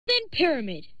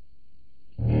pyramid?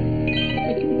 With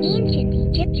ancient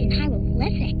Egyptian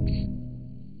hieroglyphics.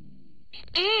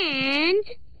 And...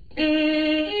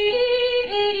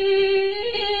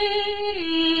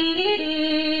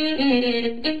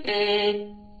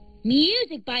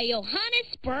 music by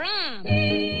Johannes Brahms.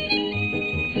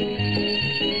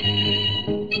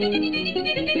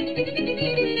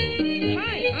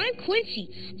 Hi, I'm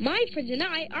Quincy. My friends and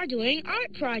I are doing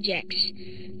art projects.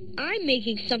 I'm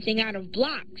making something out of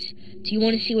blocks. Do you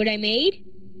want to see what I made?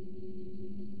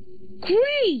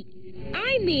 Great!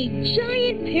 I made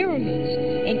giant pyramids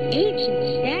and ancient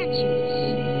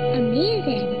statues.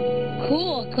 amazing.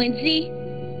 Cool, Quincy.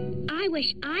 I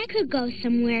wish I could go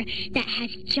somewhere that has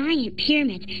giant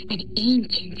pyramids and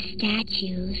ancient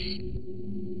statues.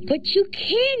 But you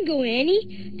can go,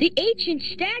 Annie. The ancient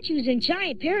statues and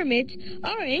giant pyramids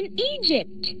are in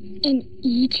Egypt. In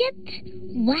Egypt?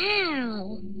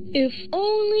 Wow. If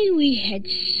only we had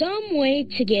some way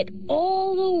to get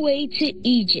all the way to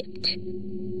Egypt.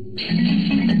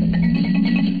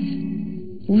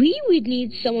 We would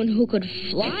need someone who could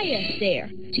fly us there.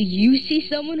 Do you see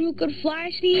someone who could fly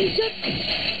us to Egypt?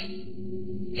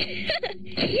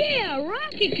 Yeah,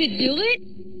 Rocket could do it.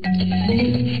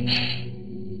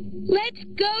 Let's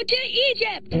go to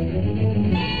Egypt!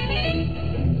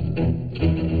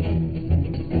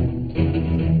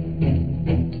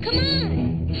 Come on!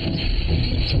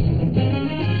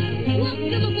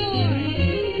 Welcome aboard!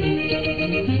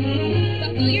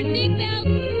 Buckle your seatbelt!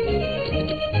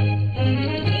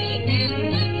 Seatbelt,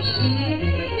 buckle!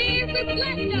 Prepare for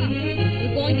blast off!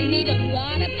 We're going to need a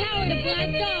lot of power to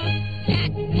blast off.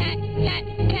 Pat, pat, pat,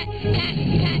 pat, pat,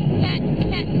 pat, pat,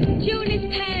 pat. June is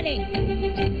patting.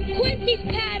 Quincy's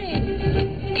patting.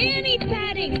 Annie's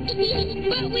patting.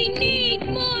 But we need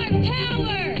more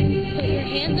power. Put your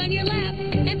hands on your lap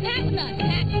and pat with us.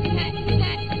 Pat, pat, pat,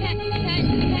 pat, pat, pat,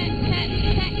 pat, pat.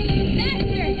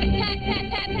 Faster. Pat, pat,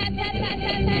 pat, pat, pat, pat,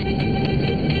 pat, pat.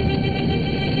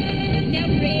 Now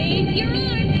raise your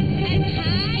arms as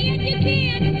high as you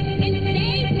can and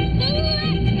say blast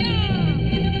off.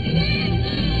 Blast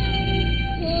off.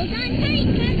 Hold on tight,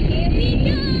 'cause here we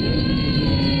go.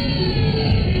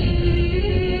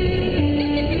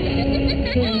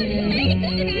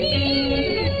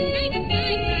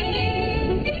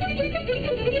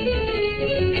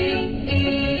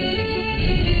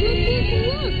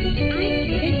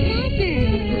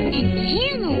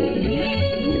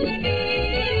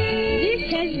 This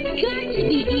has got to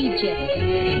be Egypt.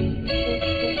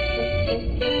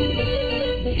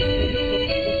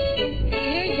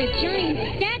 There's a giant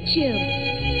statue.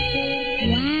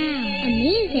 Wow,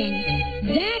 amazing.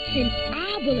 That's an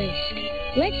obelisk.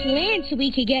 Let's land so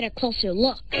we can get a closer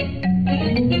look.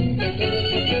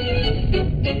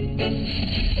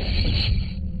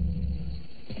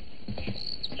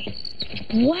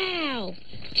 Wow!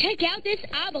 Check out this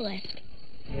obelisk.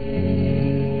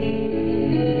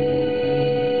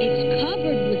 It's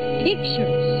covered with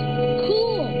pictures.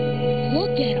 Cool.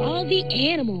 Look at all the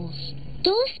animals.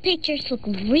 Those pictures look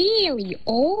really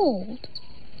old.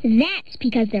 That's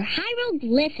because they're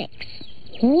hieroglyphics.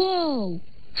 Whoa!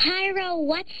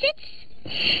 What's-its?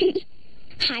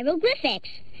 Hieroglyphics.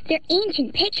 They're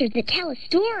ancient pictures that tell a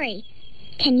story.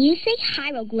 Can you say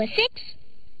hieroglyphics?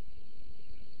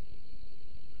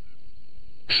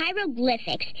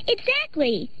 Hieroglyphics.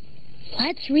 Exactly.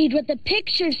 Let's read what the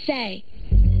pictures say.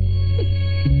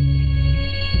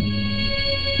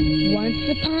 Once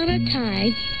upon a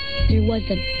time, there was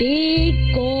a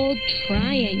big gold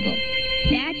triangle.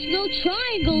 That's no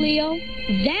triangle, Leo.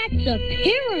 That's a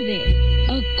pyramid.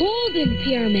 A golden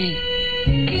pyramid.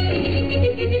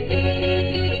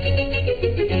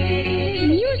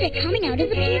 Music coming out of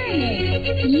the pyramid.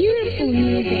 Beautiful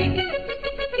music.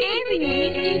 Everyone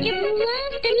in Egypt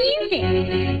loves the music.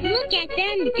 Look at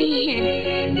them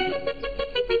dance.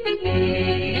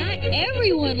 Not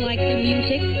everyone liked the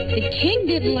music. The king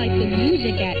didn't like the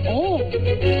music at all.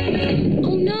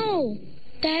 Oh no!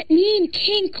 That mean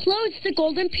king closed the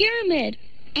golden pyramid.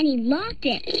 And he locked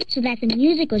it so that the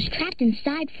music was trapped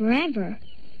inside forever.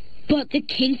 But the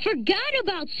king forgot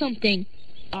about something.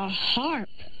 A harp.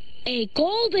 A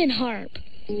golden harp.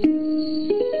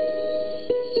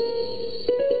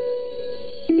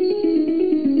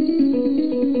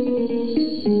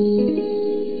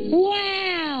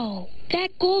 Wow!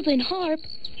 That golden harp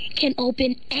can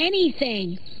open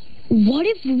anything. What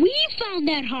if we found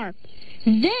that harp?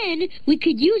 Then we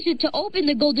could use it to open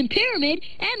the golden pyramid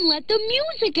and let the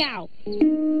music out.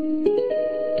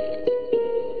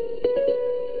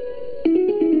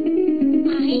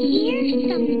 I hear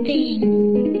something.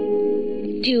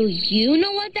 Do you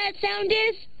know what that sound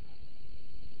is?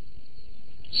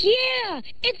 Yeah,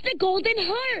 it's the golden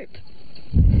harp.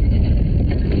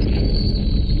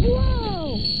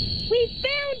 Whoa, we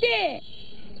found it.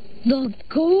 The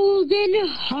golden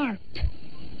harp.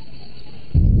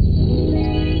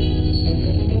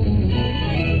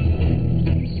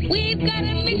 We've got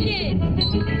a mission.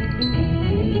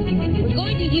 We're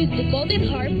going to use the golden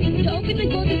harp to open the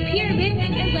golden pyramid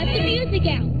and let the music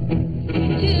out.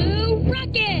 To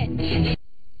rocket!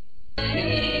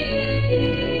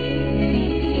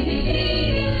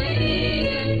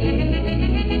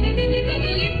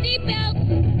 Buckle your seatbelts!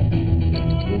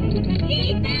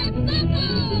 Seatbelts,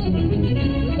 buckle!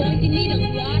 We're going to need a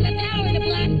lot of power to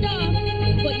blast off.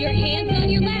 Put your hands on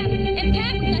your lap and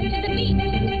pat left to the beat.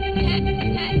 Pat, pat,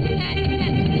 pat, pat,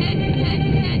 pat, pat, pat,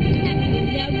 pat.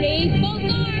 Now raise both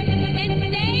arms and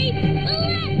say,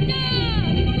 blast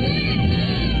off! Blast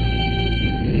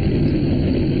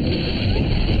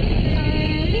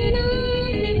off!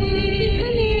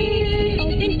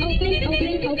 Open, open,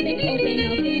 open, open, open,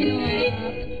 open up.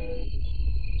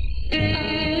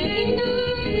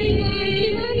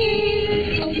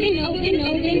 Open, open,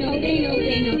 open, open,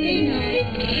 open, open up.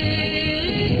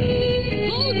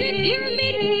 Golden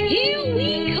Pyramid, here we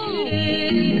come.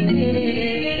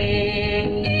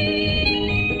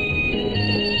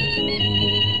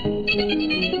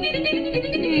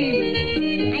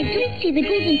 I don't see the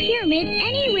golden pyramid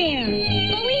anywhere.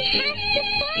 But we have to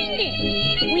find it.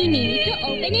 We need to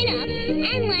open it up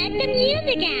and let the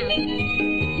music out.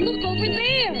 Look over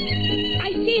there. I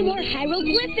see more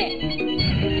hieroglyphics.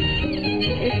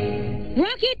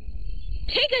 Rocket,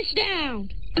 take us down.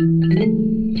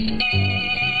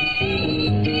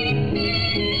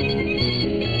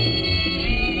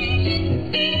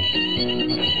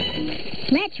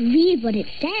 Let's read what it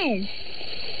says.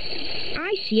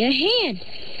 I see a hand.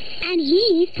 And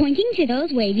he's pointing to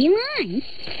those wavy lines.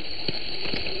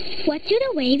 What do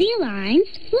the wavy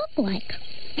lines look like?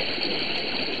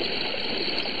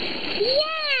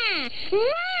 Yeah,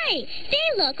 right.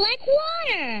 They look like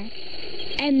water.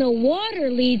 And the water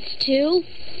leads to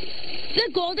the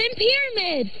Golden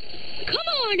Pyramid. Come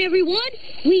on, everyone.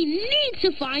 We need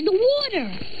to find the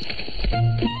water.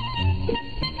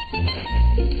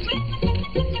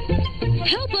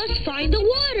 Help us find the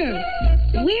water.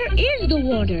 Where is the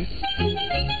water?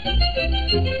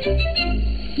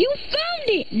 You found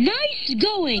it. Nice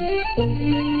going.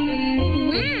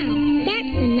 Wow,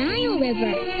 that's the Nile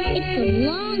River. It's the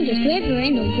longest river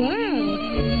in the world.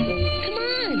 Come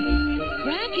on.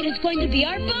 Rocket is going to be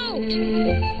our boat.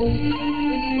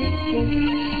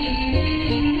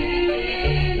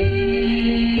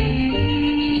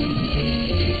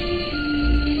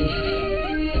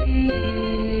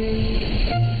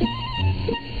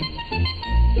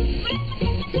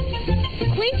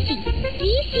 Do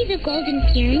you see the Golden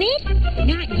Pyramid?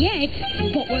 Not yet,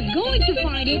 but we're going to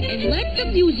find it and let the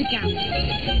music out.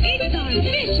 It's our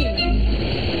mission.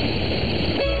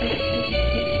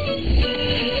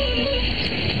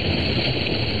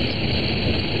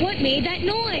 What made that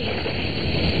noise?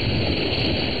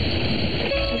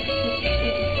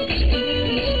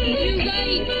 You're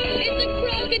right. It's a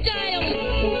crocodile.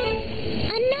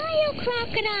 A Nile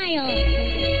crocodile.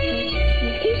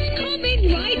 He's coming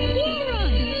right for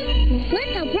us.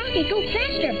 Let's help Rocket go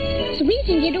faster so we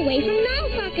can get away from Nile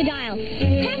crocodile.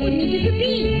 Pat with me to the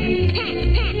beat. Pat,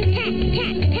 pat, pat,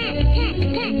 pat, pat, pat,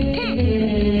 pat, pat.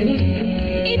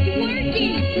 It's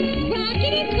working.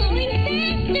 Rocket is going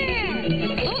faster.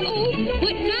 Uh-oh,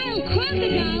 but Nile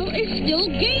crocodile is still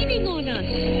gaining on us.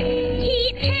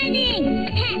 Keep heading.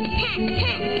 Pat, pat,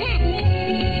 pat, pat.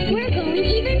 We're going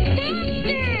even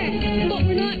faster. But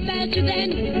we're not faster than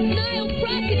Nile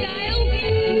crocodile.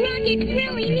 Rocket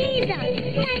really needs us.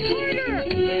 Pat harder.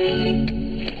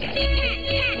 Pat,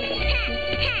 pat, pat,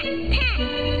 pat, pat.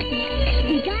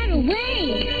 We got away.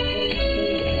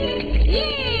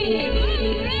 Yay!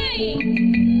 All right.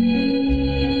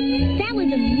 That was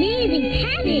amazing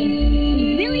patting. We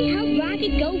really helped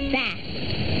Rocket go fast.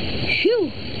 Phew,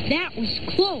 that was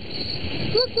close.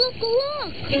 Look, look,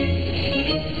 look.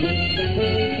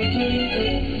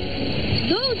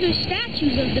 Those are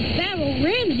statues of the Pharaoh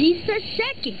Ramses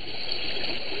II.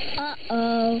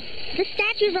 Uh-oh. The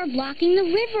statues are blocking the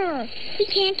river. We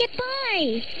can't get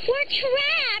by. We're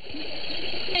trapped.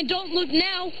 And don't look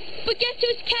now, but guess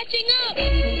who's catching up?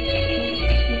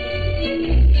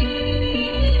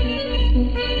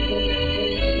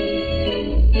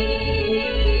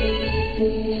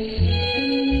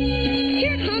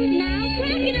 Here comes Nile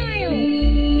Crocodile.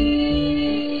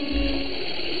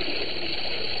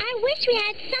 I wish we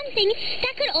had something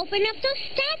that could open up those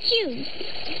statues.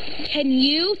 Can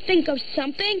you think of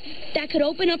something that could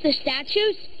open up the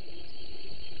statues?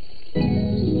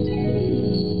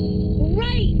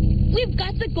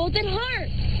 got the golden heart.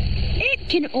 It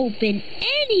can open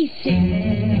anything.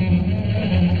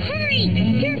 Hurry!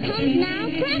 Here comes now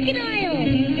Crocodile.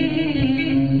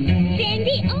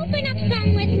 Sandy, open up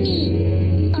some with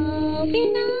me.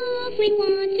 Open up, we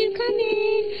want to come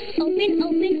in. Open,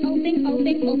 open, open,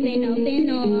 open, open, open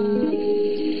up.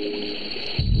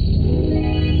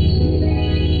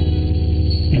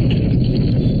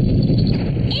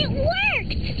 It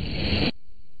worked!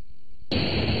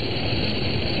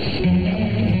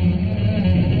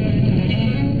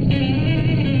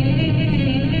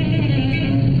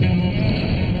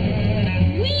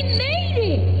 We made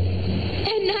it!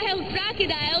 And Nile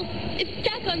Crocodile is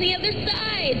stuck on the other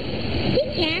side. He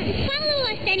can't follow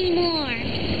us anymore.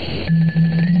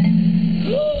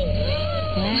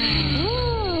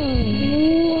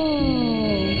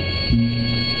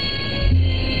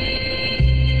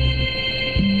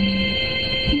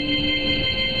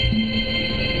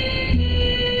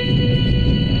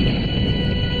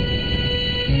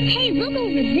 Hey, look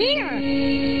over there.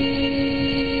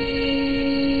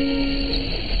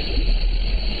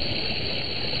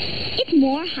 It's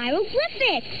more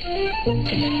hieroglyphics.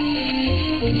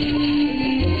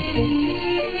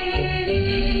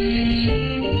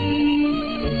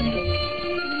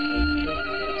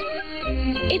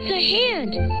 It's a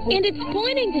hand, and it's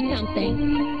pointing to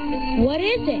something. What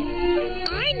is it?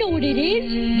 I know what it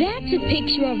is. That's a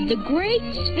picture of the Great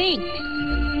Sphinx.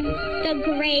 The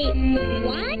great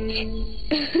what?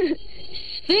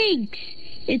 Sphinx.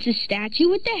 It's a statue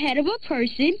with the head of a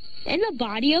person and the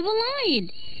body of a lion.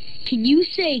 Can you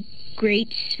say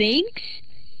Great Sphinx?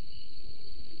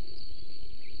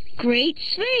 Great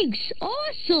Sphinx.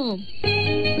 Awesome.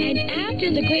 And after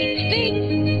the Great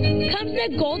Sphinx comes the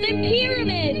Golden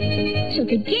Pyramid. So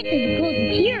to get to the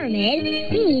Golden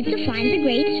Pyramid, we need to find the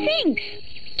Great Sphinx.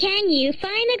 Can you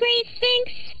find the Great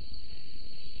Sphinx?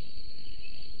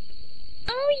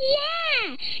 Oh,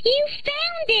 yeah! You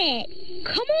found it!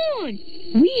 Come on.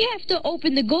 We have to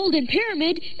open the Golden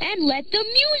Pyramid and let the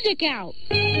music out.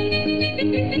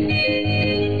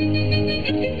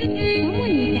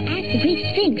 Someone needs to ask the Great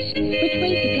Sphinx which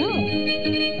way to go.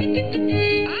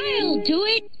 I'll do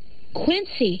it.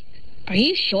 Quincy, are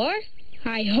you sure?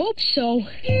 I hope so.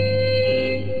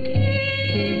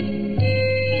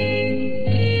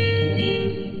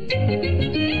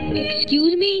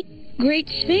 Excuse me, Great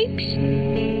Sphinx?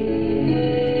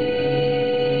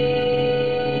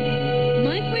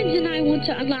 My friends and I want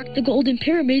to unlock the Golden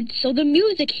Pyramid so the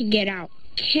music can get out.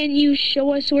 Can you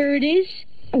show us where it is?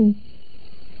 Oh.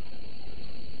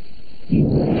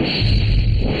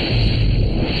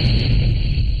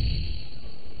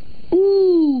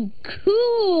 Ooh,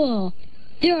 cool.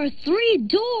 There are 3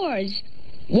 doors.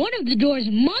 One of the doors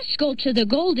must go to the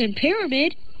Golden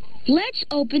Pyramid. Let's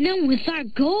open them with our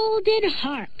golden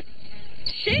harp.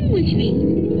 Sing with me.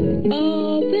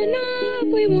 Open up,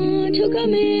 we want to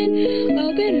come in.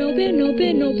 Open, open,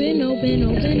 open, open, open,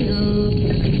 open up.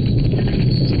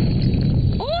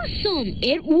 Awesome,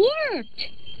 it worked.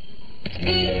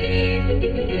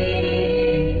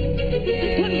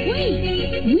 But wait,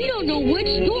 we don't know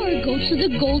which door goes to the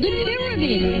Golden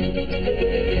Pyramid.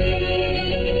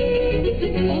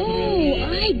 Oh,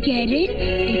 I get it.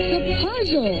 It's a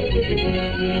puzzle.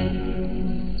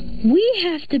 We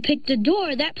have to pick the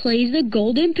door that plays the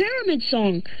Golden Pyramid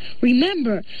song.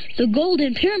 Remember, the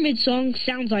Golden Pyramid song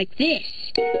sounds like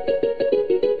this.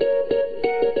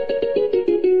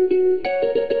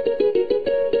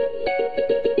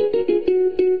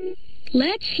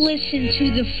 Let's listen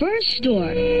to the first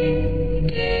door.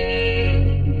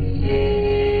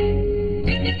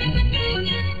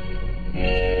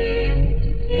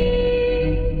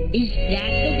 Is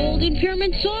that the Golden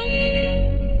Pyramid song?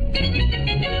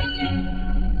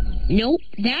 Nope,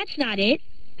 that's not it.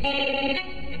 Yikes,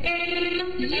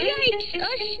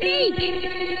 a snake!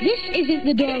 This isn't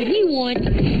the door we want.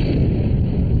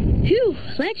 Phew,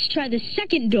 let's try the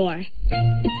second door.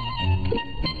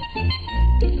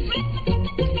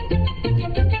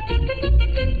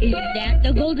 Is that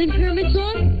the Golden Pyramid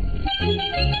song?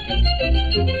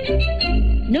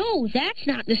 No, that's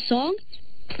not the song.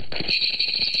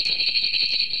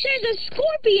 There's a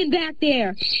scorpion back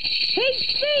there. Hey,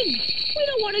 Sphinx, we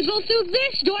don't want to go through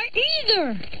this door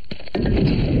either.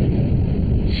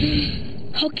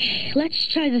 Okay, let's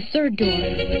try the third door.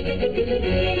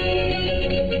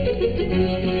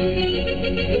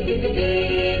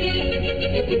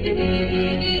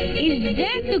 Is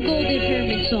that the Golden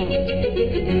Pyramid song?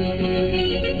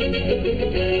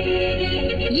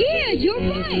 Yeah, you're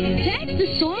right. That's the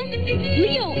song.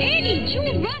 Leo, Annie,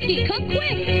 June, Rocky, come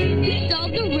quick. We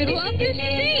solved the riddle of the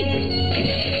Sphinx.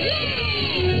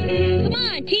 Yay! Come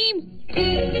on, team.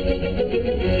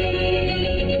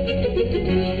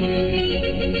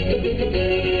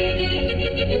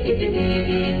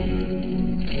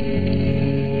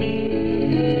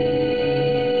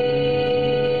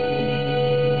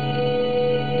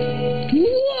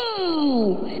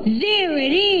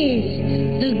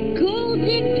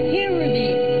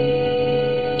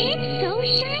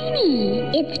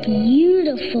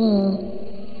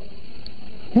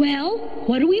 Well,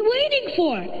 what are we waiting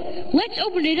for? Let's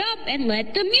open it up and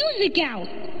let the music out.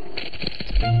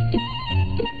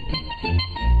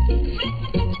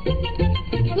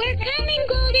 We're coming,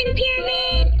 Golden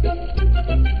Pyramid!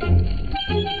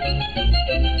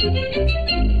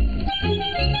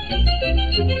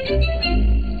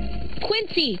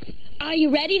 Quincy, are you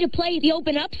ready to play the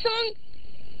Open Up song?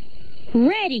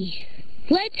 Ready.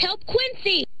 Let's help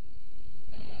Quincy.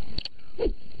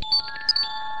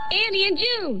 Annie and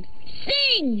June,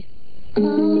 sing!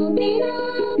 Open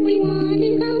up, we want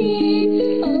to come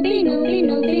in. Open, open,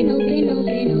 open, open,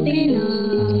 open, open up.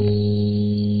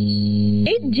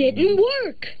 It didn't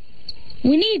work.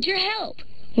 We need your help.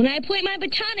 When I point my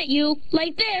baton at you,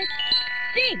 like this,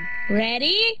 sing.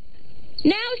 Ready?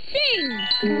 Now sing!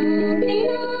 Open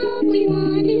up, we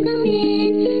want to come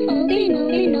in. Open,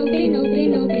 open, open,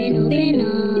 open, open, open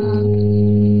up.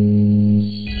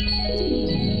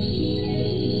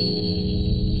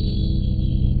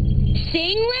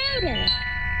 Sing louder.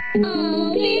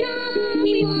 Open up,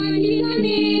 we want to come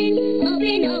in.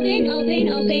 Open, open, open,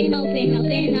 open, open,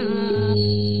 open up.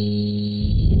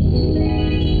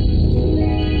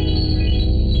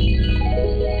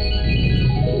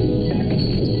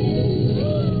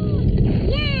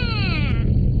 Yeah!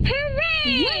 Hooray!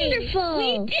 Wonderful!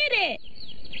 We did it!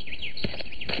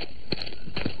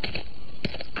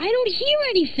 I don't hear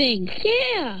anything.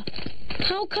 Yeah.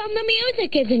 How come the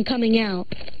music isn't coming out?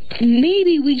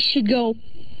 Maybe we should go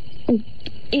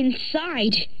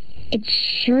inside. It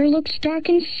sure looks dark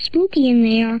and spooky in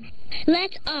there.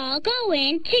 Let's all go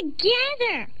in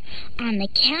together. On the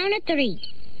count of 3.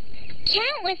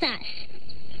 Count with us.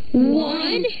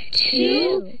 1,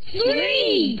 2,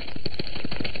 3.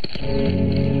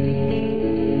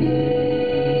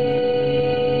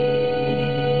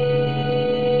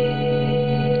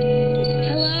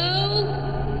 Hello?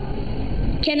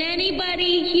 Can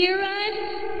anybody hear us?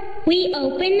 We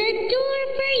open the door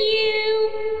for you.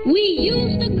 We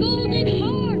use the golden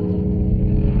heart.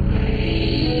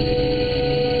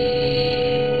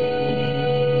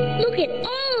 Look at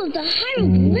all of the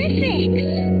hieroglyphics.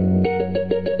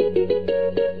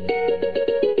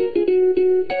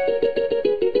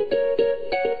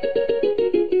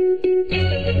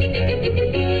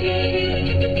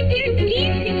 They're dancing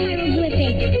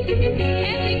hieroglyphics.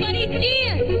 Everybody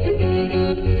dance.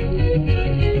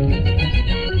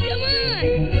 Come on,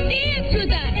 dance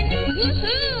with us.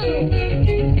 Woohoo!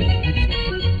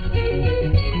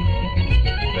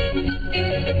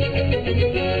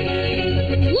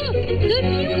 Look, the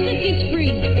music is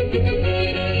free.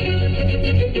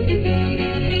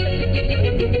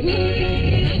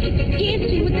 Look,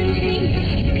 dancing with the same.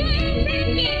 Go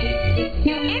Rocket!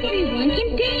 Now everyone can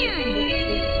dance.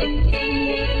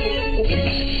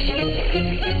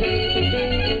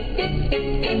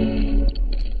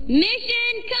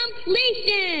 Mission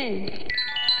completion!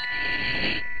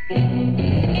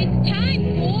 It's time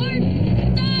for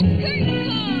the curtain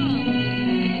call!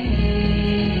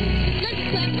 Let's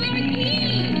clap for our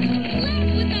team! Clap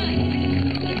with us!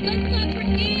 Let's clap for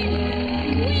Annie,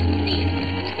 Quincy,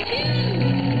 June,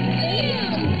 Leo,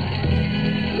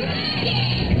 Rocket!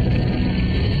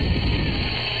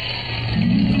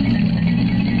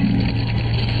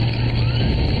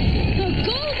 The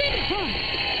Golden Heart!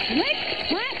 Let's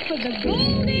clap for the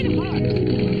Golden Heart!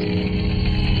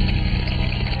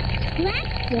 Clap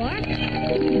for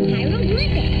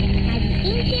hieroglyphics of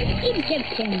ancient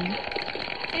Egyptians.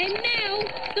 And now,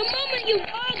 the moment you've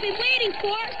all been waiting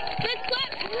for, let's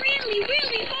clap really,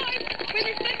 really hard for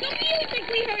the special music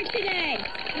we heard today.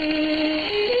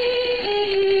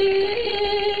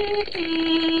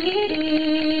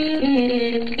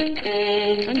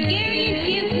 Hungarian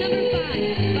Dance Number 5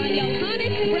 by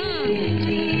Johannes Brahms.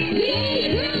 Yay,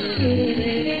 Brahms!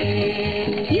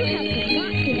 You helped us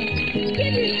rock today.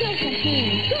 Give yourself a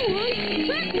hand. Go on,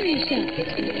 clap for yourself.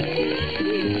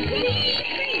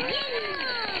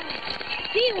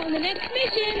 See you on the next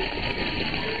mission.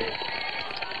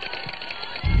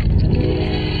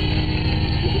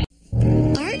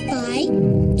 Art by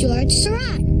George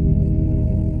Surratt.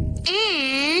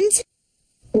 And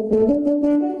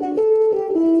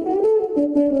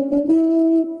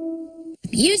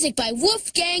Music by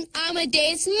Wolfgang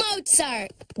Amadeus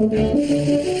Mozart.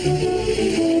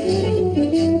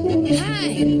 Hi,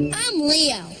 I'm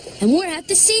Leo, and we're at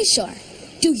the seashore.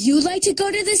 Do you like to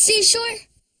go to the seashore?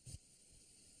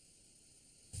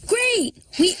 Great!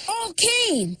 We all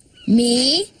came.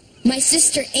 Me, my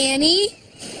sister Annie,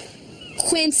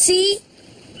 Quincy,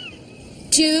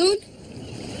 June,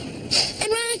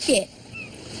 and Rocket.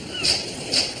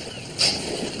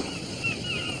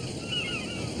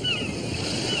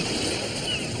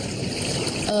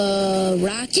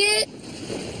 Rocket?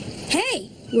 Hey,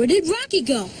 where did Rocket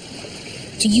go?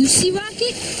 Do you see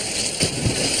Rocket?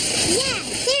 Yeah,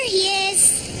 there he is.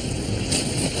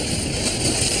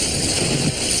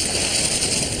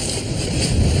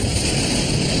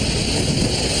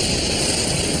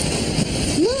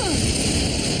 Look,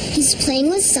 he's playing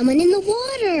with someone in the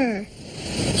water.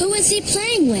 Who is he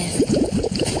playing with?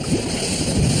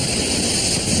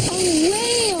 A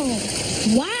whale!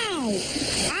 Wow!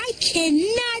 I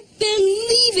cannot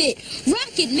believe it!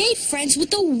 Rocket made friends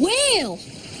with a whale!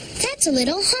 That's a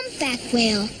little humpback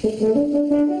whale.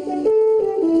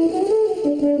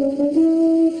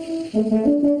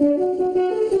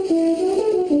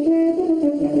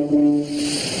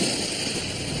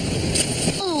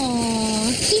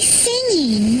 Aww, he's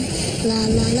singing. La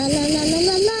la la la la la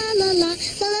la la la la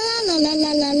la la la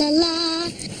la la la la.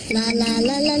 La la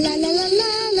la la la la la la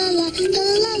la la la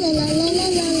la la la la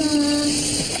la la.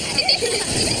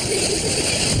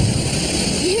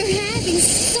 You're having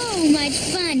so much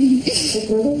fun.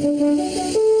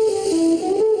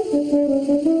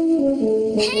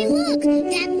 Hey, look!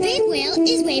 That big whale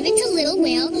is waving to little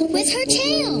whale with her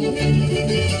tail.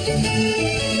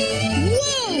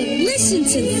 Whoa! Listen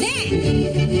to that!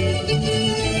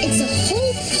 It's a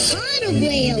whole pod of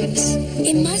whales.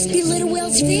 It must be little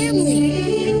whale's family.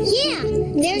 Yeah,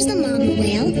 there's the mama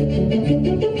whale.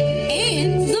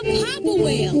 And the papa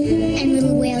whale. And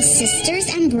little whale's sisters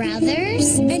and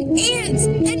brothers. And aunts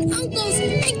and uncles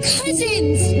and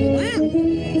cousins. Wow,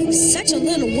 for such a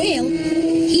little whale,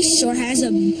 he sure has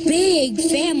a big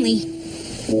family.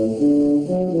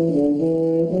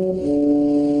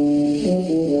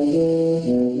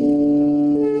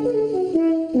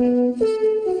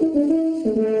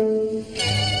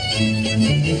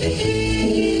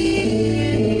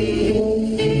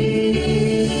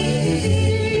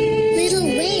 Little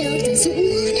whale doesn't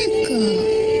want to go.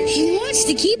 He wants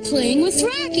to keep playing with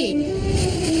Rocket.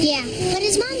 Yeah, but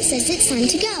his mom says it's time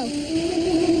to go.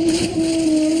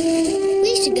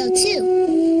 We should go too.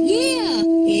 Yeah,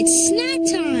 it's snack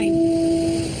time.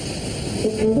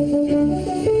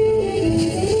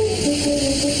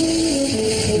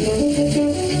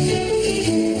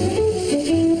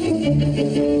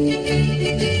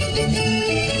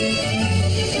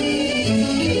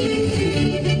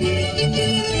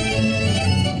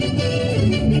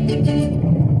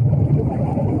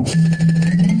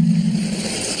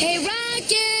 Hey,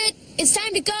 Rocket! It's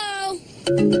time to go!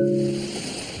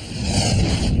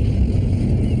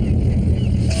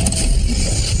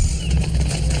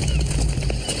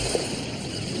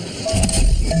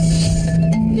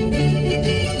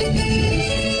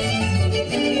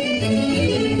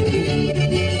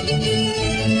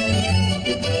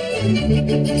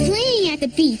 Playing at the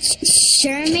beach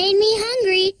sure made me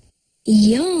hungry.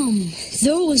 Yum!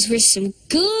 Those were some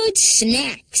good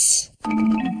snacks.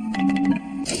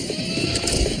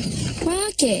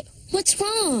 Rocket, what's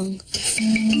wrong?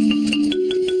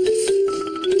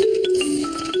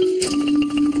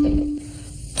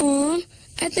 Aw,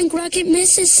 I think Rocket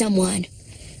misses someone.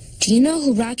 Do you know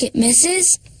who Rocket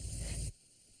misses?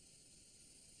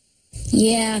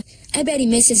 Yeah, I bet he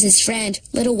misses his friend,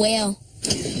 Little Whale.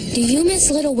 Do you miss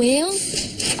Little Whale?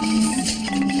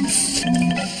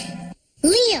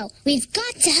 Leo, we've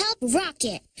got to help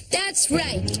Rocket. That's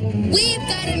right. We've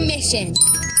got a mission.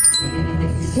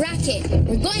 Rocket,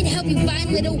 we're going to help you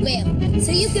find Little Whale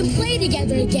so you can play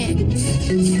together again. To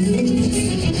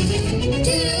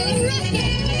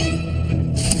Rocket!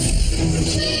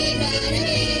 We've got a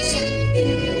mission.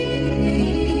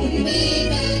 We've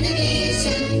got a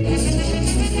mission.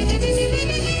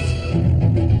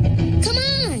 Come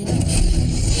on!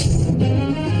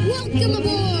 Welcome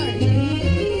aboard!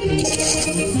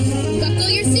 Buckle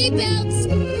your seatbelts!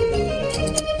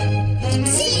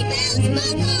 Seatbelts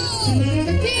buckle!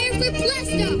 Prepare for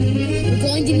blast off! We're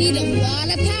going to need a lot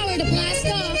of power to blast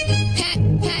off. Pat,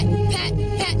 pat, pat,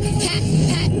 pat, pat,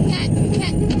 pat, pat,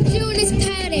 pat. June is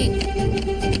patting.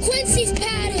 Quincy's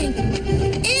patting.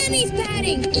 Annie's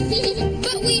patting.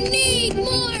 But we need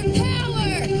more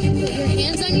power! Put your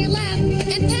hands on your lap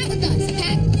and pat with us.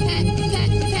 Pat, pat, pat,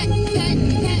 pat, pat,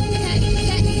 pat, pat, pat.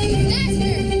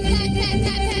 Faster! Pat, pat,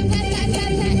 pat, pat, pat, pat,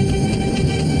 pat, pat.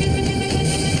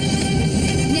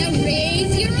 Now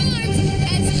raise your arms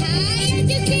as high as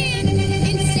you can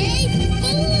and say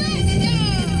blast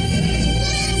off!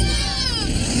 Blast off!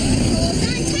 Hold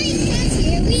on tight, cause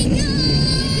here we go!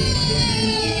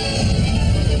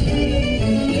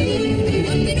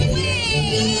 Up and away!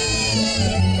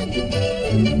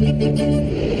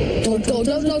 Do, do,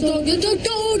 do, do, do, do, do,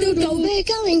 do, do. We're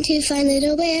going to find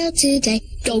Little Whale today.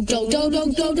 Do do do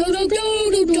do do do do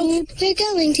do do. We're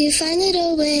going to find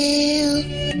little whale.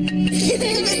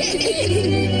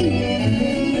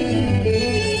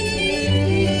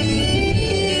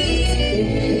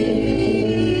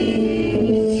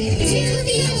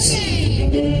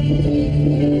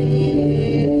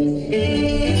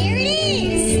 There it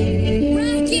is!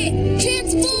 Rocket,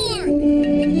 transform!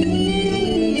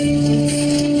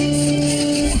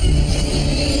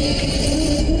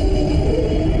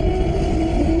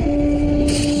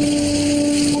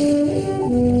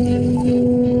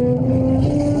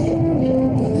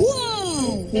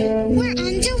 We're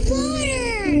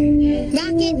underwater!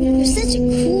 Rocket, you're such a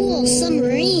cool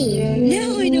submarine.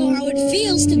 Now I know how it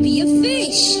feels to be a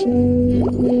fish.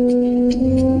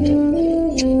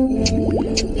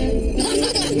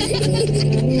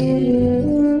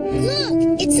 Look,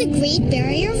 it's the Great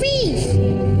Barrier Reef.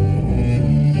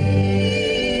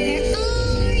 Where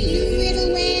are you, little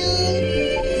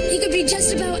whale? He could be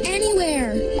just about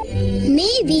anywhere.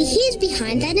 Maybe he's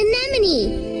behind that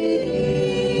anemone.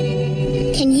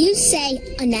 Can you say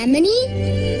anemone?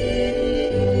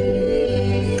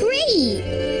 Great!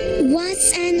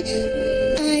 What's an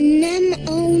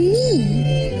anemone?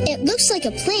 It looks like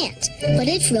a plant, but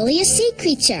it's really a sea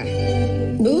creature.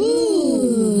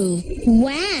 Ooh.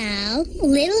 Wow,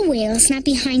 little whale's not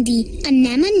behind the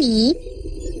anemone.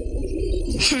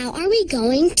 How are we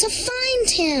going to find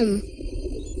him?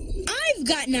 I've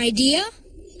got an idea.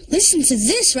 Listen to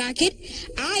this, Rocket.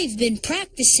 I've been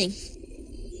practicing.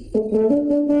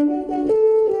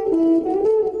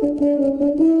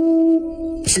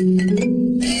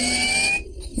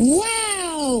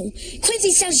 Wow!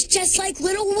 Quincy sounds just like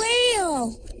Little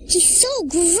Whale. He's so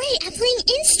great at playing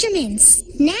instruments.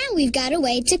 Now we've got a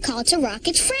way to call to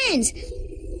Rocket's friends.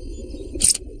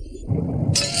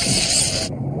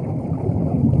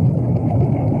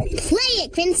 Play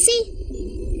it, Quincy.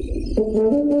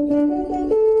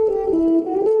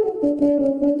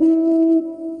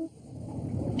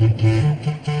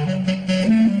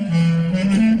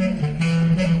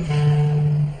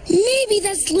 Maybe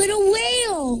that's Little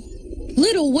Whale.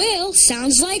 Little Whale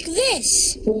sounds like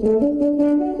this.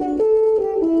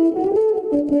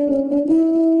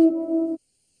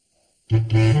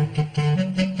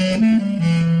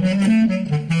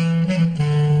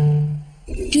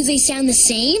 Do they sound the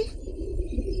same?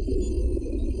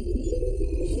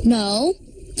 No,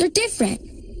 they're different.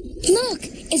 Look,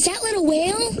 is that Little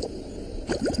Whale?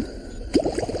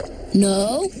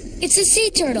 No, it's a sea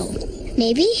turtle.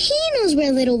 Maybe he knows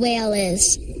where Little Whale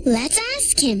is. Let's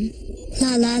ask him.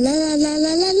 La la la la la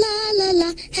la la la la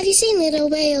la. Have you seen Little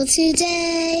Whale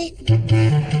today?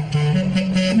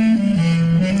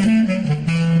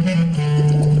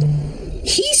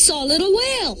 He saw Little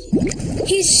Whale.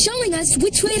 He's showing us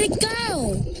which way to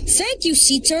go. Thank you,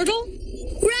 Sea Turtle.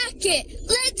 Rocket,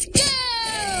 let's go!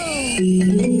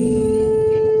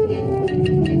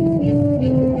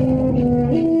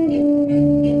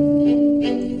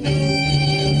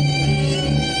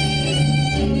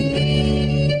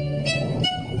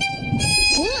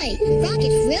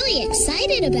 Rocket's really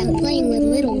excited about playing with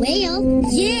Little Whale.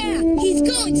 Yeah, he's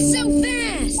going so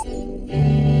fast.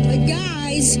 But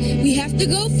guys, we have to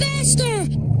go faster.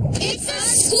 It's a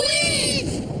squid!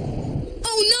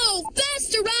 Oh no,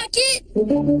 faster, Rocket!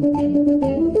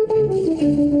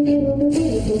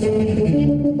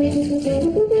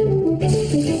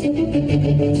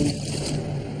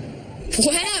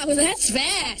 Wow, that's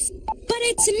fast. But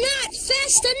it's not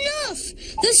fast enough.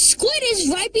 The squid is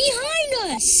right behind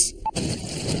us.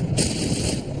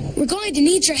 We're going to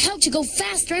need your help to go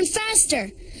faster and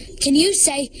faster. Can you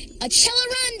say,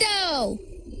 accelerando?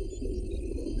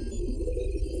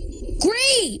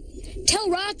 Great! Tell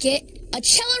Rocket,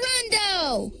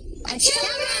 accelerando!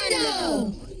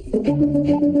 Accelerando!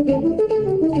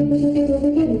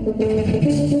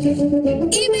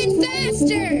 Even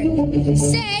faster!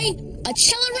 Say,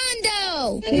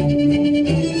 accelerando!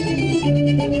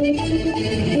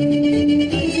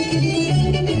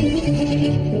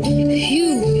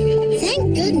 Phew!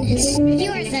 Thank goodness.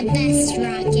 You're the best,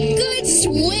 Rocket. Good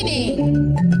swimming!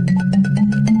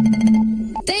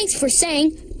 Thanks for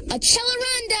saying,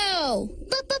 accelerando!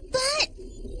 But.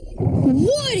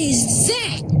 What is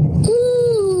that?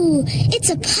 Ooh, it's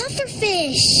a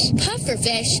pufferfish.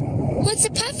 Pufferfish? What's a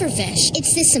pufferfish?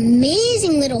 It's this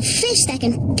amazing little fish that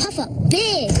can puff up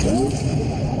big.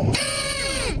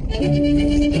 Ah!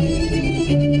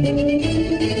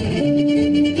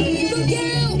 Look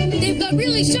out! They've got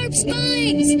really sharp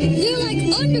spines! They're like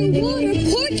underwater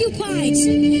porcupines!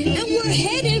 And we're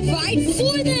headed right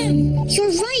for them!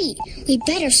 You're right. We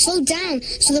better slow down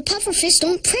so the pufferfish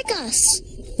don't prick us.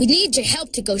 We need your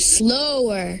help to go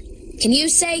slower. Can you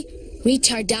say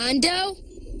retardando?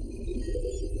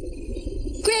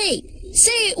 Great.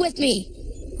 Say it with me.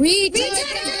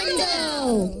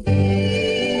 Retardando.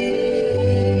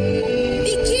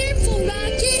 Be careful,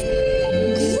 Rocket.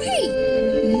 Great.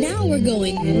 Now we're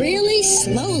going really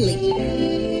slowly.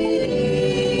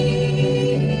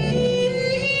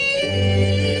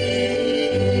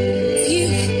 Phew.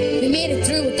 We made it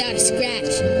through without a scratch.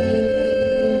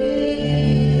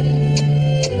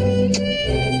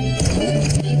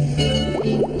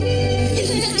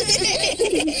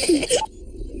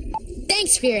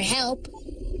 Thanks for your help.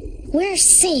 We're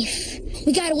safe.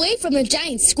 We got away from the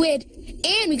giant squid,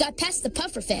 and we got past the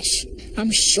pufferfish.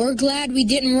 I'm sure glad we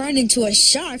didn't run into a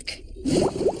shark.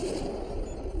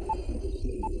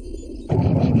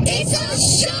 It's a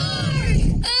shark!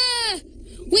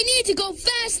 We need to go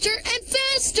faster and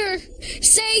faster.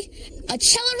 Say,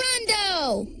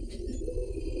 accelerando.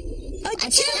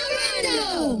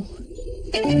 Accelerando.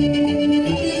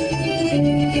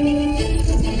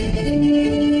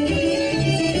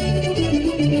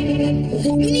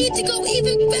 We need to go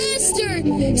even faster.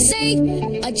 Say,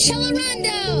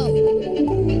 accelerando.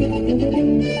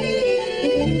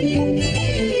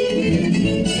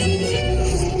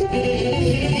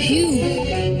 Phew.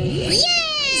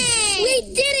 Yay! We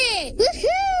did it!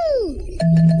 Woohoo!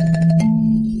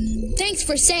 Thanks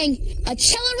for saying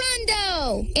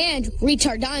accelerando and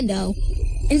retardando.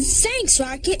 And thanks,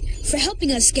 Rocket, for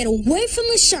helping us get away from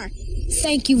the shark.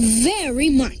 Thank you very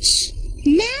much.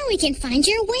 Now we can find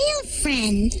your whale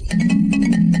friend.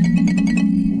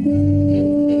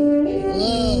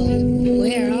 Whoa,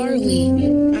 where are we?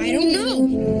 I don't know.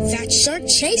 That shark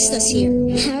chased us here.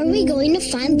 How are we going to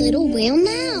find little whale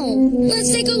now? Let's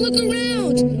take a look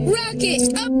around.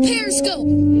 Rocket, up periscope.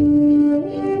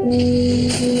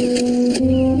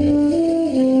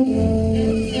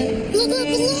 Look, look,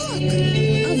 look!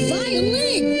 A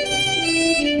violin.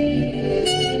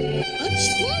 A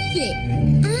trumpet.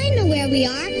 I know where we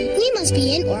are. We must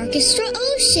be in Orchestra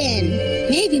Ocean.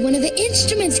 Maybe one of the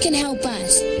instruments can help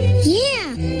us.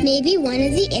 Yeah, maybe one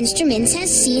of the instruments has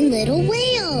seen Little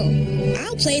Whale.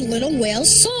 I'll play Little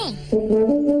Whale's song.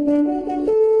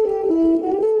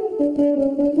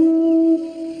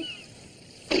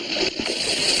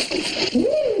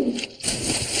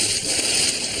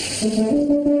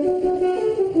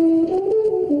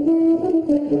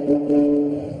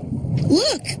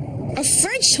 Look! A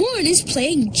French horn is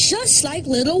playing just like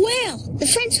Little Whale. The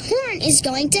French horn is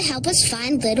going to help us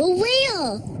find Little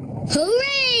Whale.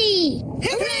 Hooray!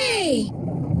 Hooray!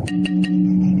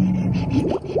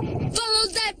 Follow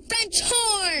that French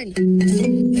horn!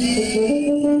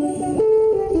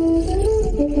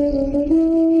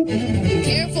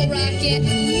 Careful, Rocket.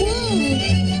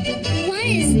 Whoa! What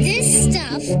is this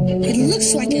stuff? It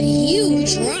looks like a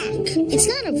huge rock. It's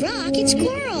not a rock, it's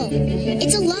coral.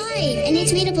 It's alive, and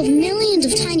it's made up of millions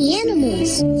of tiny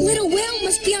animals. Little Whale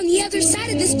must be on the other side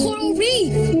of this coral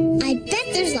reef. I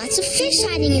bet there's lots of fish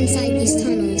hiding inside these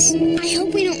tunnels. I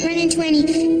hope we don't run into any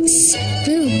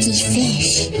spooky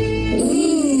fish.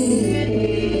 Ooh.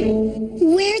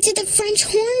 Where did the French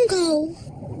horn go?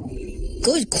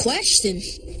 Good question.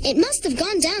 It must have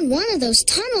gone down one of those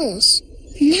tunnels.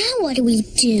 Now what do we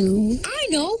do? I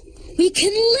know. We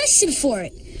can listen for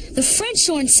it. The French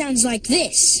horn sounds like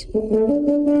this.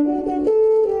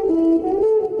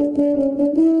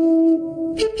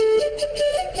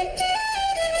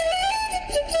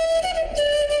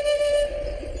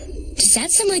 Does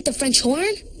that sound like the French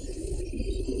horn?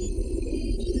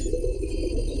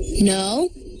 No.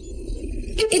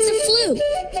 It's a flute.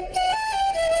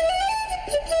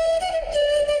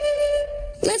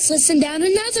 Let's listen down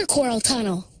another coral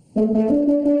tunnel.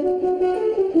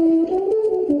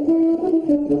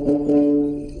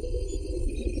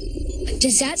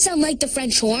 Does that sound like the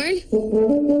French horn?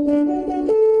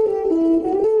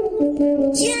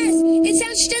 Yes, it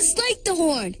sounds just like the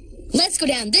horn. Let's go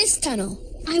down this tunnel.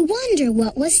 I wonder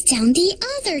what was down the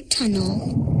other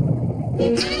tunnel.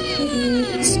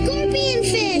 Ah! Scorpion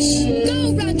fish!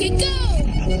 Go, Rocket, go!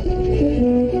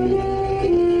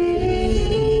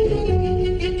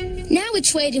 Now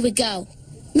which way do we go?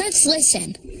 Let's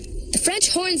listen. The French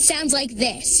horn sounds like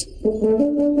this.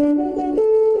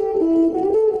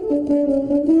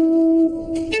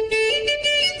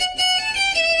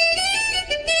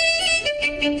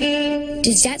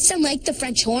 Does that sound like the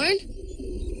French horn?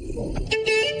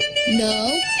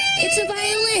 No, it's a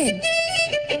violin.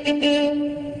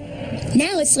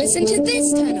 Now let's listen to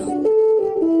this tunnel.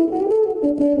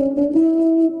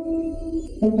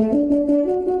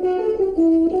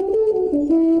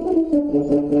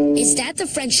 Is that the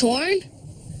French horn?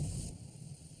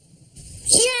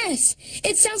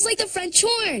 smells like the French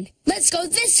horn. Let's go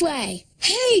this way.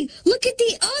 Hey, look at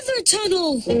the other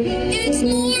tunnel. It's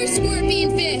more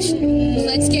scorpion fish.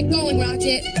 Let's get going,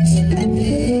 Rocket.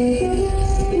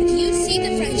 Do you see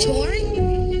the French horn?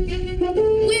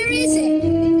 Where is it?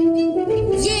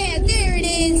 Yeah, there it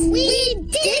is. We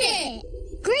did it!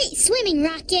 Great swimming,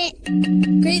 Rocket.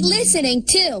 Great listening,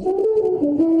 too.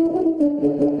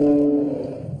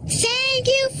 Thank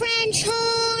you, French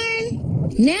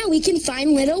horn. Now we can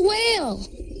find Little Whale.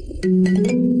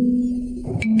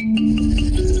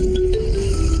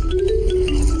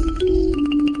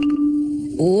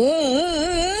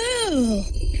 Whoa!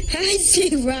 I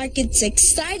think Rocket's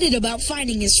excited about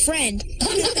finding his friend.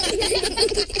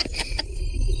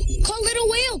 Call Little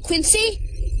Whale, Quincy.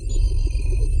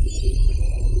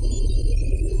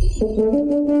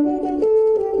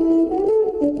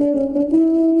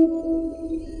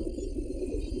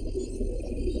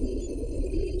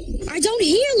 I don't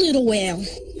hear Little Whale.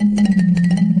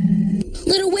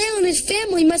 Little Whale and his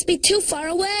family must be too far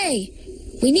away.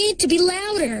 We need to be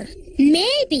louder.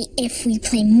 Maybe if we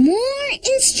play more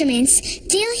instruments,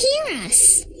 they'll hear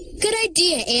us. Good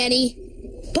idea, Annie.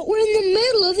 But we're in the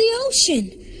middle of the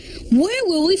ocean. Where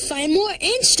will we find more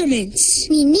instruments?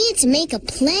 We need to make a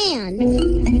plan.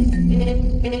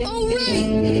 All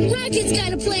right, Rocket's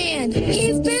got a plan.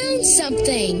 He found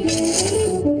something.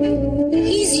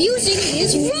 He's using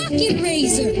his rocket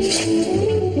razor.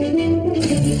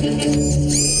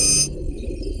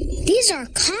 These are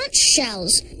conch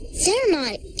shells. They're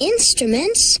not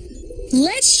instruments.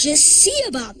 Let's just see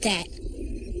about that.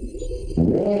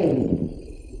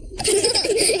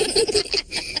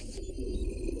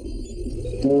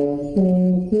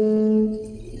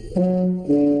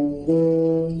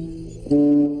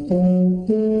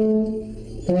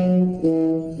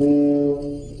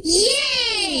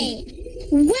 Yay!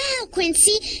 Wow,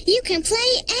 Quincy, you can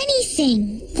play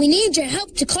anything. We need your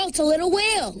help to call to Little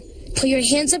Whale. Put your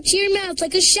hands up to your mouth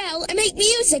like a shell and make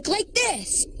music like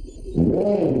this.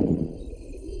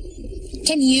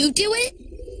 Can you do it?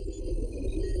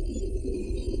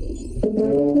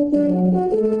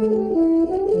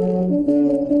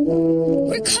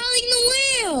 We're calling the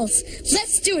whales.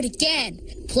 Let's do it again.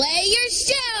 Play your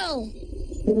shell.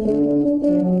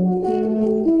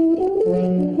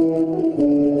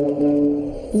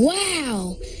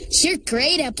 Wow, you're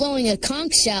great at blowing a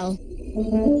conch shell.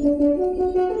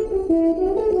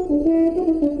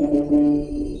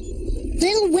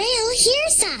 Little Whale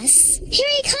hears us. Here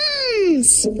he comes.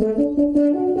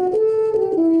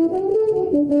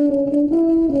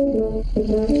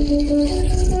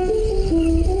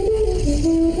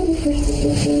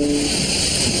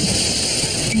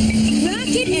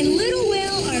 Rocket and Little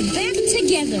Whale are back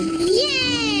together.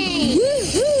 Yay!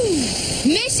 Woohoo!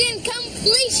 Mission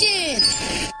completion!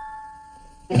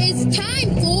 It's time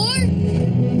for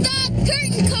the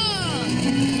curtain call!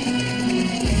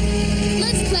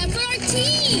 Let's clap for our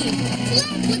team!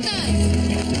 Clap with us!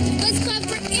 Let's clap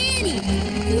for Annie,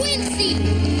 Quincy,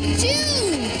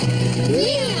 June,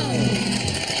 Leo,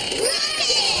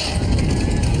 Rocket!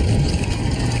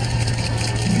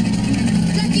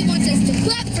 Ducky wants us to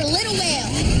clap for Little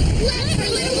Whale! Clap for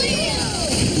Little Whale!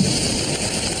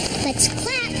 Let's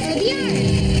clap for the art.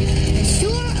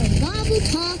 Shore of Wobble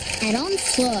Talk and on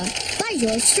Floor by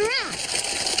George Giraffe.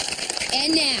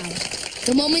 And now,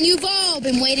 the moment you've all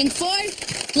been waiting for.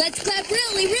 Let's clap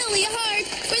really, really hard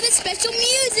for the special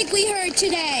music we heard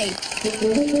today.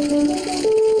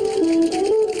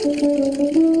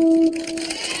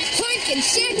 Horn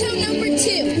Concerto No.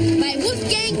 2 by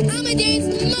Wolfgang Amadeus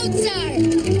Mozart.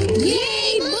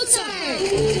 Yay, Mozart!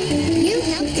 You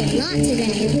helped a lot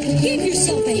today. Give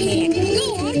yourself a hand.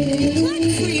 Go on, clap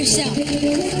for yourself. Yay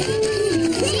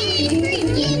for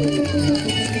you!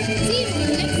 See you on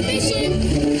the next mission.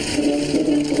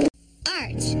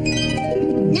 Art.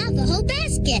 Now the whole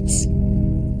baskets.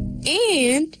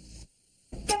 And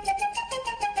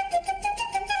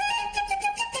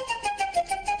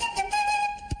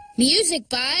Music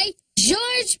by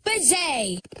George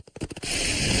Bazet.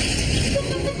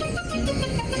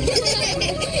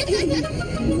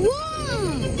 Whoa!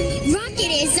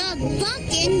 Rocket is a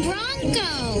bucking bronco.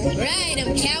 Ride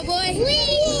 'em, cowboy.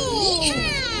 Yeehaw!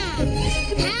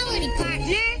 Howdy,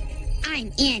 partner. I'm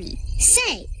Annie.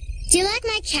 Say, do you like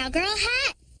my cowgirl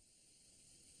hat?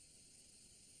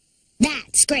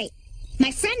 That's great.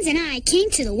 My friends and I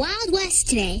came to the Wild West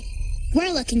today.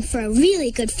 We're looking for a really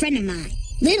good friend of mine,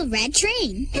 Little Red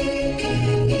Train.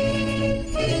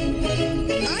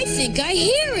 I think I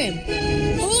hear him.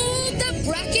 Hold up,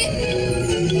 Rocket.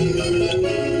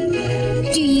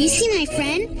 Do you see my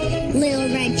friend, Little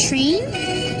Red Train?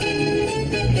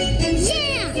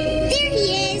 Yeah, there he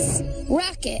is.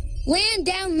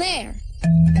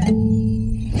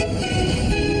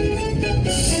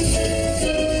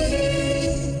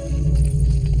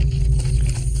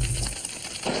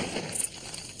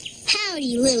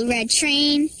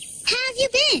 Train. How have you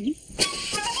been?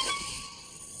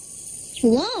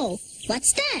 Whoa,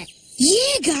 what's that?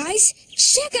 Yeah, guys,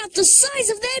 check out the size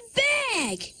of that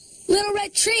bag. Little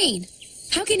Red Train,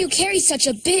 how can you carry such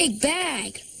a big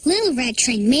bag? Little Red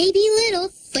Train may be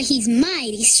little, but he's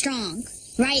mighty strong.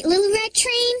 Right, Little Red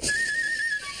Train?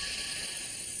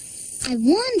 I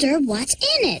wonder what's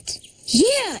in it.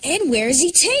 Yeah, and where is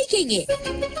he taking it?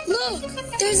 Look,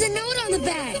 there's a note on the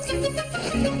bag.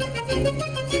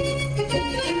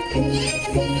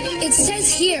 It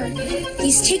says here,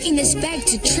 he's taking this bag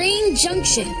to Train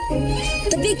Junction.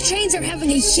 The big trains are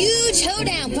having a huge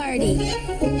hoedown party.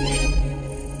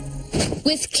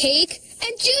 With cake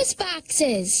and juice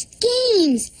boxes.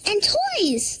 Games and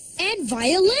toys. And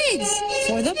violins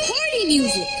for the party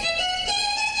music.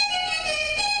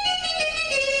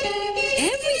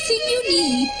 Everything you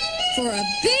need for a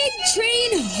big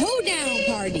train hoedown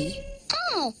party.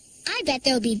 Oh, I bet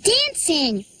there'll be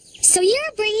dancing. So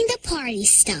you're bringing the party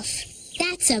stuff.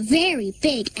 That's a very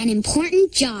big and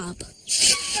important job.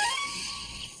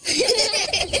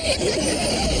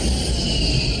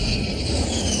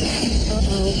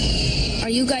 Uh-oh. Are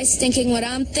you guys thinking what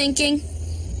I'm thinking?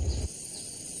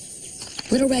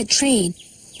 Little Red Train,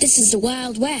 this is the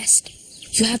Wild West.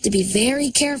 You have to be very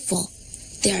careful.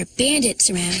 There are bandits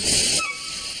around.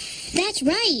 That's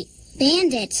right,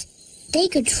 bandits. They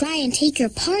could try and take your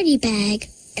party bag.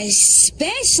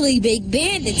 Especially big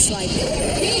bandits like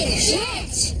Big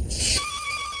Jet.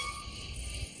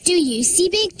 Do you see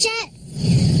Big Jet?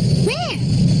 Where?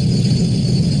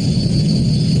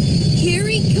 Here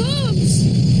he comes.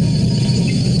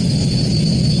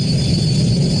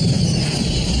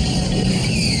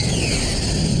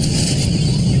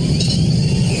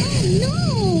 Oh, no!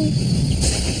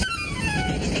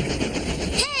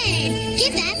 Hey,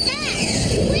 give that back!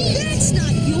 Wait! That's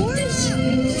not yours.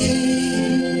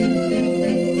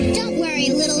 Don't worry,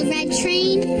 Little Red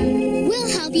Train. We'll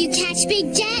help you catch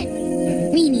Big Jet.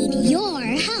 We need your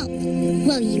help.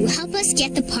 Will you help us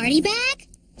get the party bag?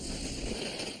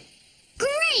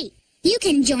 Great! You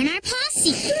can join our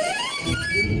posse.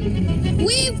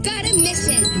 We've got a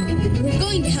mission. We're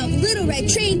going to help Little Red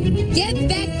Train get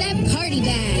back that party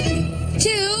bag.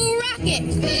 To Rocket.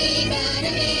 We got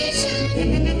a mission.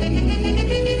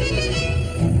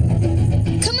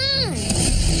 Come on.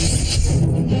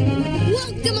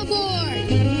 Welcome aboard.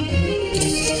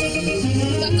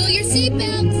 Buckle your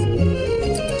seatbelts.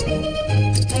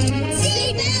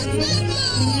 Seatbelts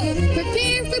buckle!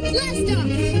 Prepare for blast off.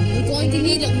 We're going to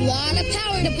need a lot of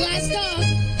power to blast off.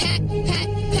 Pat, pat,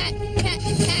 pat, pat,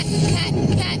 pat, pat,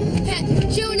 pat, pat.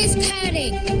 June is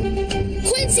patting.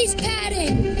 Quincy's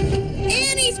patting.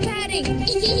 Annie's patting.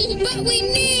 But we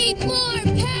need more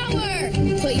power.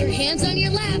 Put your hands on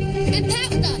your lap and pat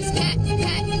with us. Pat, pat,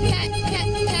 pat, pat,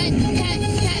 pat, pat,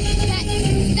 pat, pat.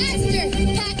 Faster.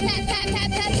 Pat, pat, pat, pat,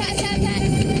 pat, pat, pat, pat.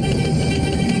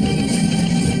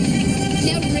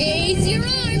 Now raise your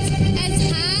arms as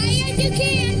high as you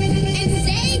can and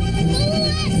say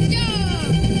blast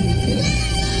off!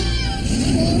 Blast off!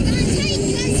 Hold on tight,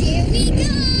 'cause here we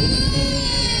go!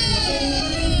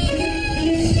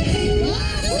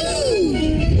 Wahoo!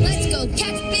 Let's go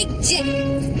catch Big Jet!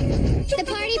 The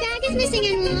party bag is missing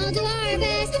and we'll all do our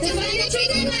best to find the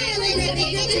Twinkling Violin that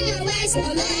make it to the west.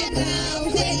 Allegro,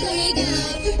 quickly go.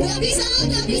 Don't be slow,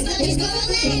 don't be slow, just go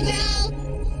Allegro.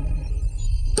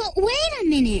 But wait a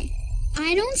minute.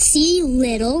 I don't see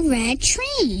Little Red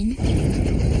Train.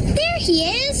 There he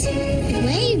is.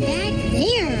 Way back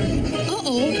there.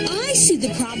 Uh-oh, I see the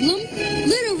problem.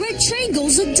 Little Red Train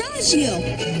goes adagio.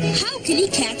 How can he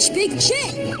catch Big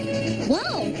Jet?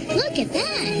 Whoa, look at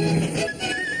that.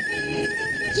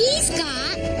 He's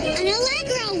got an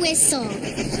Allegro whistle.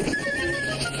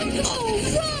 All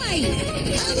right!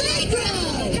 Allegro!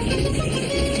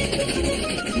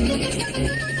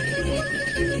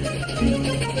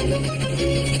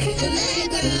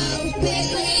 Allegro,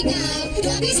 quickly go.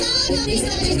 Don't be slow, just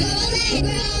go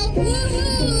Allegro.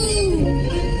 Woohoo!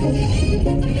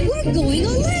 We're going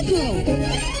Allegro!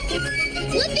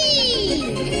 Whoopee!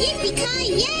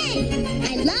 Yippee-ki-yay!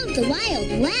 I love the Wild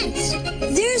West.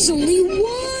 There's only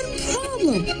one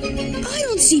problem. I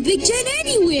don't see Big Jet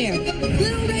anywhere.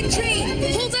 Little Red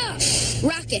Train, hold up.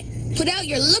 Rocket, put out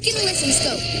your look and listen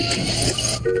scope.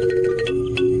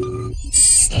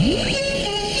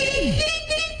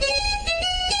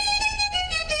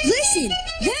 Listen,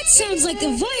 that sounds like the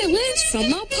violins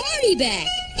from our party bag.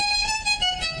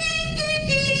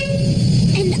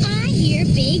 And I hear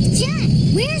Big Jet.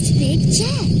 Where's Big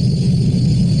Jet?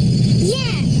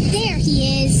 Yeah, there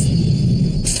he is.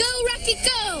 Go, Rocket,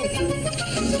 go!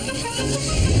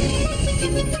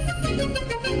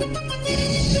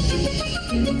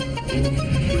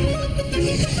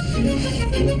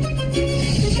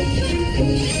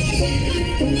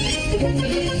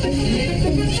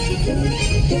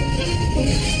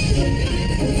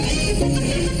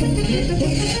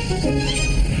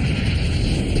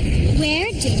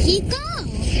 Where did he go?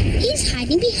 He's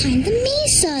hiding behind the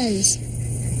mesas.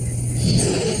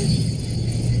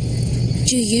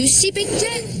 Do you see Big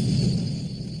Jet?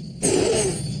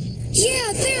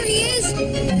 Yeah, there he is!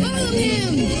 Follow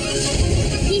him!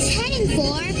 He's heading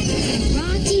for the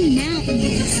Rocky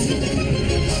Mountains.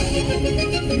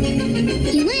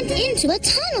 He went into a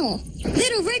tunnel.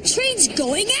 Little Red Train's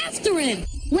going after him!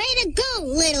 Way to go,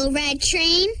 little red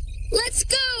train. Let's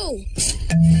go!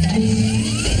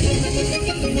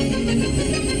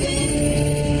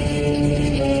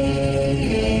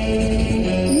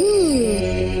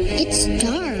 Ooh, it's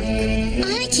dark.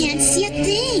 I can't see a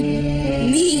thing.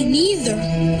 Me neither.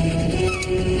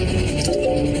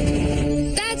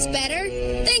 That's better.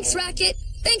 Thanks, Rocket.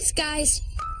 Thanks, guys.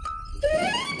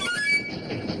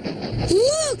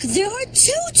 Look, there are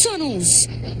 2 tunnels.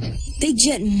 Big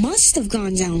Jet must have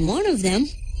gone down one of them.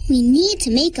 We need to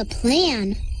make a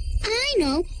plan. I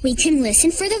know. We can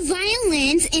listen for the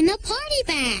violins in the party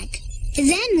bag.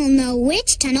 Then we'll know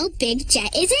which tunnel Big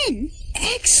Jet is in.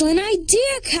 Excellent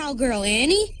idea, Cowgirl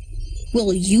Annie.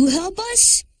 Will you help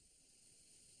us?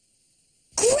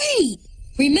 Great!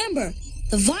 Remember,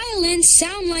 the violins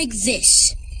sound like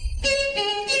this.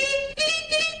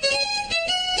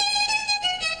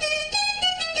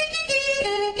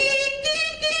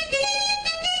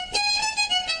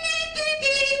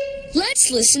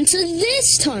 Let's listen to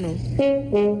this tunnel.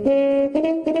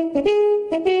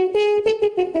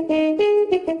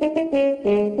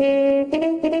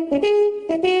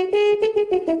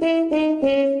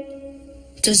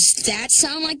 Does that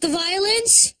sound like the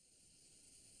violins?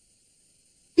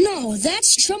 No,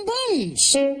 that's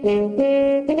trombones.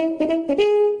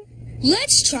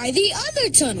 Let's try the other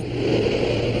tunnel.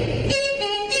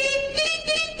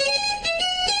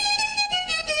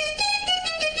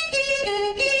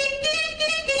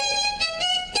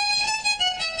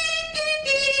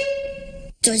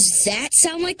 Does that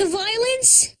sound like the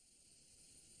violins?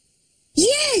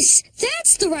 Yes,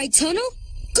 that's the right tunnel.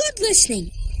 Good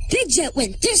listening. Big Jet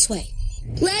went this way.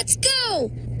 Let's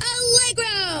go!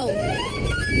 Allegro!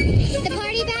 The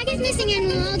party bag is missing and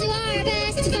we'll all do our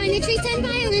best to find the treats and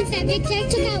violins that Big Jet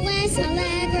took out west.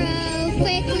 Allegro,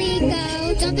 quickly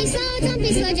go. Don't be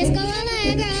slow, just go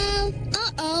Allegro.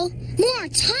 Uh-oh, more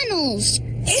tunnels.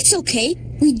 It's okay.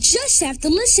 We just have to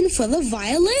listen for the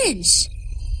violins.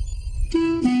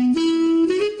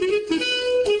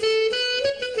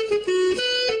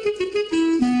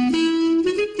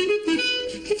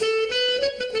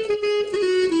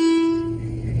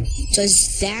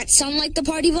 Does that sound like the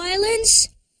party violins?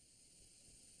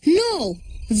 No,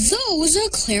 those are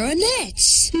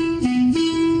clarinets.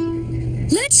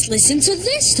 Let's listen to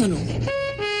this tunnel.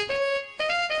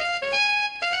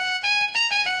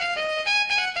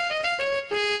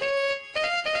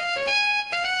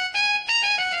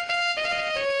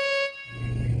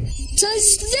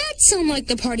 Does that sound like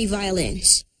the party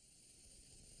violins?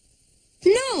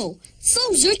 No,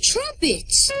 those are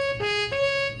trumpets.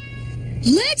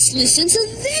 Let's listen to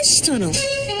this tunnel.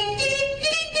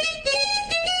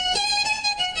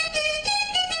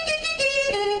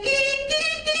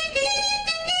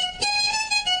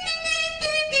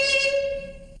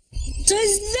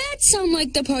 Does that sound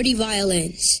like the party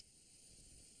violins?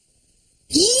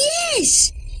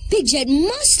 Yes! Big Jet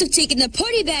must have taken the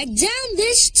party bag down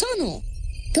this tunnel.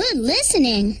 Good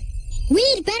listening.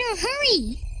 We'd better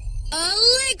hurry.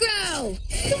 Allegro!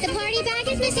 The party bag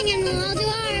is missing and we'll all do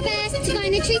our best to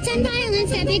find the treats and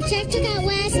violins that Big Jet took out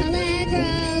west.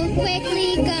 Allegro,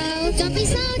 quickly go. Don't be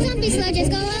slow,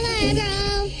 just go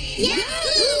Allegro.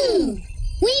 Yahoo!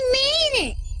 We made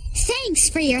it! Thanks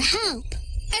for your help.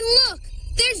 And look,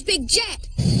 there's Big Jet.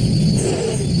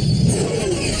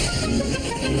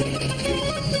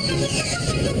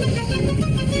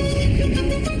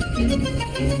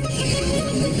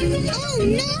 Oh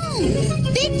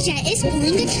no! Big Jet is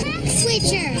pulling the track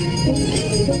switcher.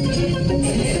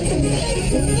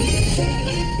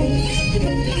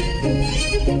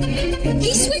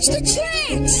 He switched the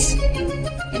tracks.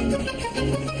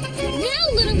 Now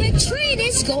Little Red Train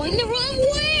is going the wrong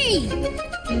way.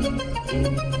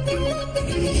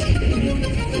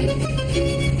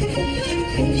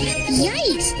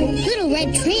 Yikes! Little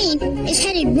Red Train is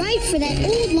headed right for that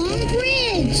old long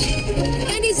bridge.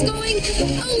 And he's going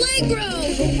Allegro.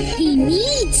 He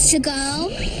needs to go.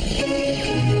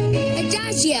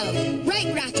 Adagio. Right,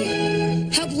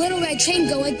 Rocket. Help little red train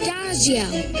go adagio.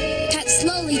 Pat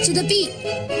slowly to the beat.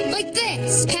 Like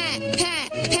this. Pat,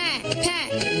 pat, pat,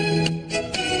 pat.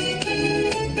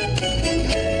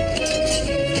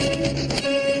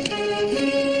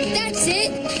 That's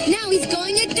it. Now he's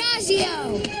going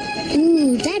adagio.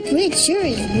 Ooh, that bridge sure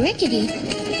is rickety.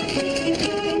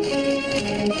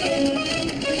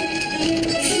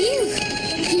 Phew,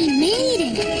 he made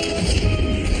it.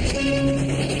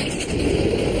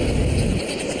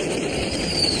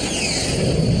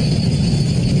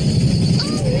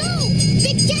 Oh no!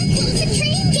 Big Jet closed the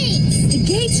train gates! The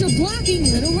gates are blocking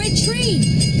Little Red Train.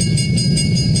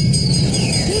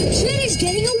 Big Jet is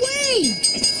getting away.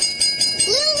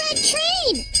 Little Red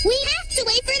Train! We have to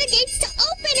wait for the gates to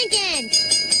open again!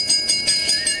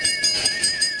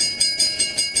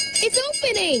 It's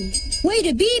opening. Way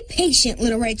to be patient,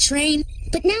 Little Red Train.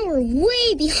 But now we're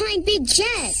way behind Big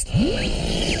Jet.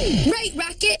 Right,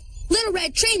 Rocket. Little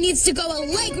Red Train needs to go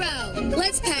allegro.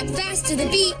 Let's pat fast to the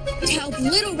beat to help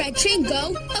Little Red Train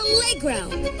go allegro.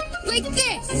 Like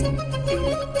this.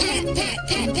 Pat, pat,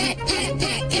 pat, pat, pat,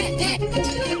 pat, pat, pat.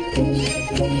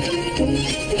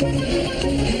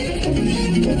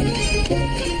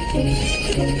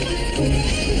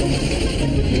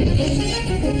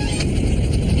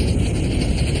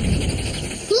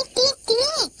 Look, look,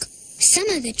 look! Some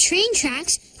of the train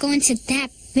tracks go into that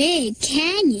big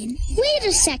canyon. Wait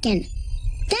a second.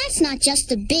 That's not just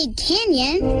the big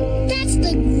canyon. That's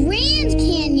the Grand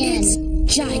Canyon. It's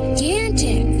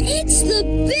gigantic. It's the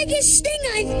biggest thing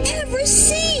I've ever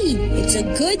seen. It's a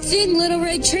good thing Little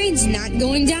Red Train's not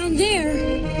going down there.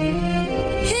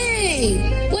 Hey,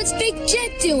 what's Big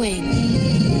Jet doing?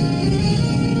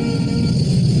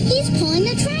 He's pulling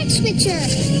the track switcher.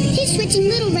 He's switching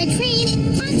Little Red Train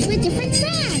onto a different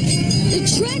track. The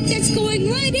track that's going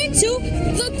right into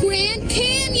the Grand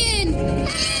Canyon.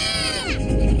 Ah!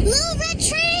 Little Red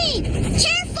Train!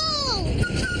 Careful!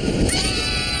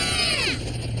 Ah!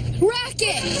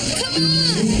 Rocket, come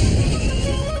on!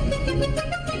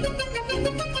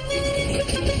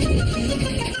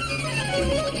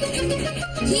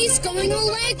 He's going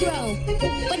allegro,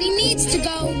 but he needs to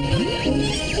go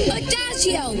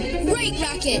adagio. Right,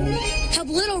 Rocket. Help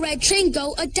Little Red Train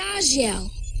go adagio.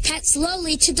 Pat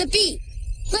slowly to the beat.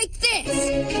 Like this.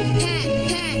 Pat,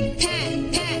 pat,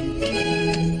 pat, pat.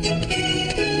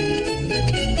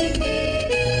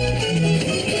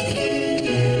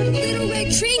 Little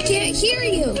Red Train can't hear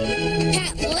you.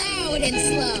 Pat loud and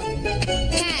slow.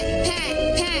 Pat, pat,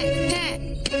 pat, pat.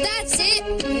 That's it.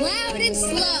 Loud and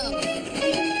slow.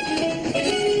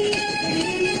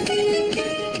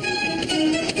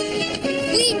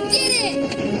 We did it!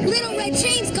 Little Red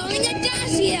Train's going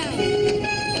adagio.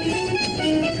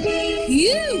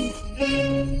 You!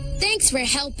 Thanks for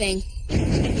helping.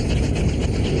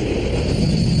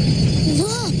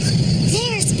 Look!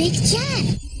 There's Big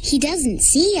Jet. He doesn't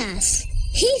see us.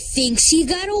 He thinks he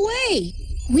got away.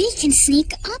 We can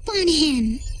sneak up on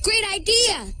him. Great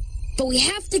idea! But we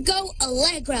have to go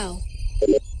allegro.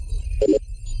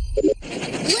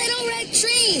 Little Red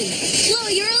Train, blow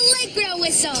your allegro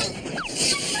whistle.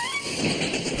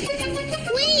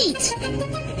 Wait!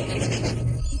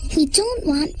 We don't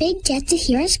want Big Jet to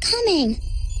hear us coming.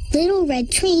 Little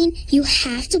Red Train, you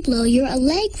have to blow your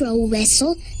allegro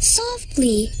whistle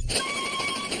softly.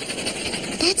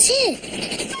 That's it.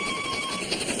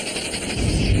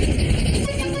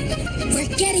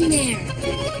 We're getting there.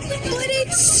 But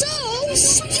it's so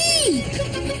steep.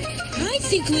 I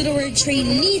think Little Red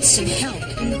Train needs some help.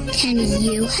 Can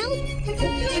you help?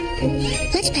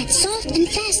 Let's pat soft and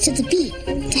fast to the beat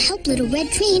to help Little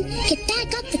Red Train get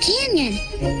back up the canyon.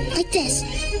 Like this.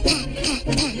 Pat, pat,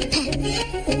 pat, pat.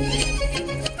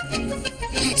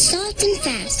 Pat soft and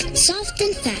fast, soft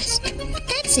and fast.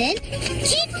 That's it.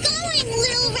 Keep going,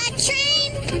 Little Red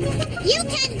Train. You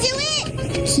can do it.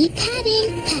 Keep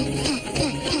patting. Pat, pat,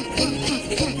 pat, pat, pat,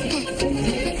 pat, pat,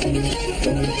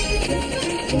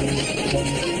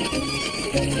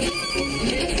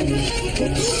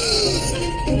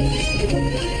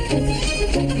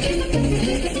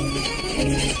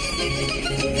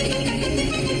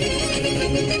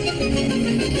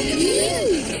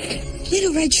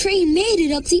 Little Red Train made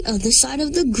it up the other side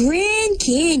of the Grand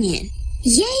Canyon.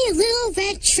 Yay, Little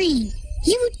Red Train.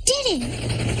 You did it.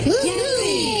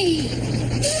 Yay!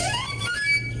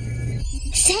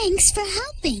 Thanks for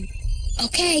helping.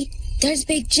 Okay, there's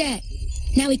Big Jet.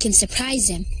 Now we can surprise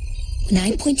him. When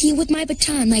I point to you with my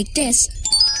baton like this,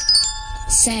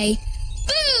 say,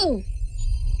 boo!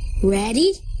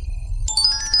 Ready?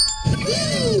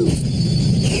 Boo!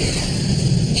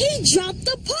 He dropped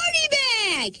the party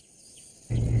bag!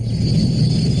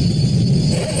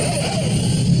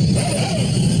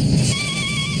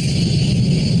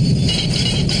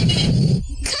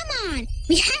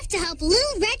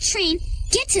 Train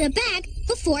get to the bag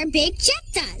before Big Jet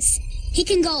does. He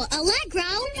can go allegro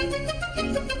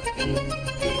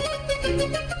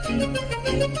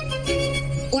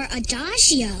or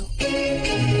adagio.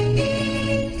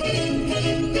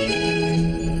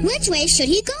 Which way should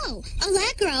he go?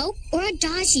 Allegro or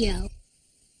adagio?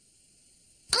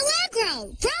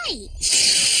 Allegro, right!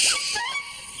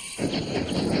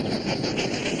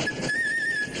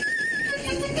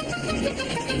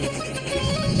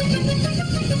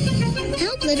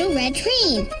 Help Little Red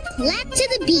Train. Clap to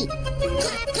the beat.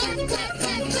 Clap, clap, clap,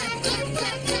 clap, clap, clap,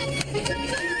 clap, clap.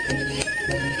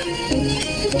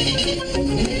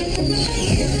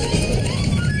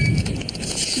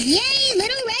 Yay,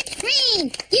 Little Red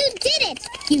Train! You did it!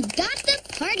 You got the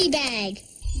party bag.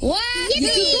 What?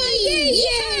 Yippee!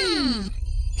 Yeah!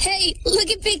 Hey, look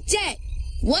at Big Jet.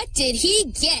 What did he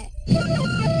get?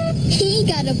 He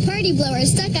got a party blower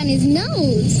stuck on his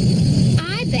nose.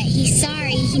 I bet he's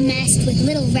sorry he messed with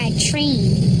Little Red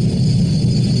Train.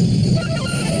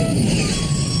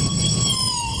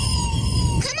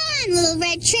 Come on, Little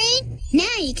Red Train.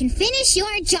 Now you can finish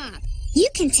your job. You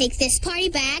can take this party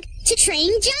bag to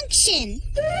Train Junction.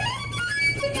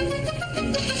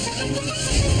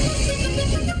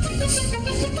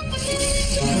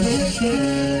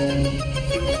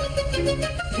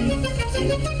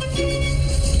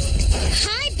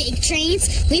 Hi, Big Trains.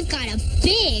 We've got a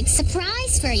big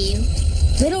surprise for you.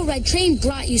 Little Red Train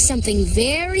brought you something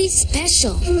very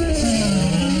special.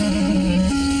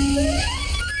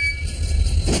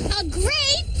 A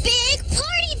great big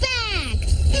party bag.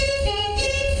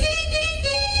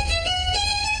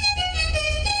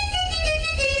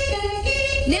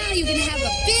 Now you can have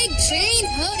a big train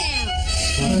hoedown.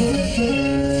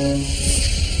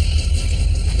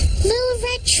 Little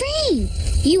Red Train,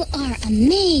 you are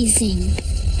amazing.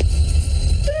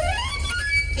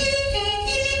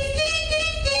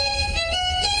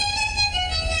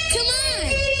 Come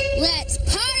on, let's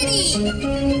party.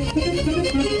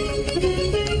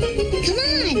 Come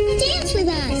on, dance with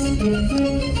us.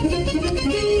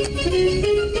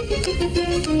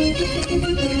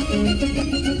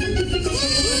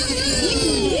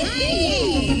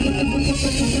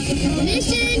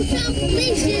 Mission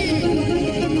completion.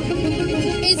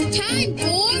 It's time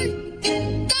for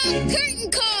the curtain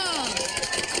call.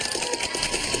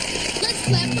 Let's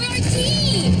clap for our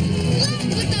team. Laugh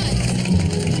with us.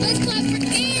 Let's clap for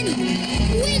Annie,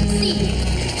 Quincy,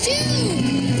 June,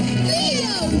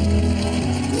 Leo,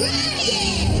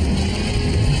 Ryan.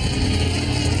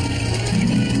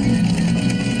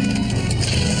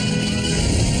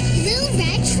 Little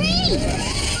Red Train.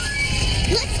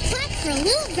 Let's clap for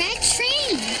Little Red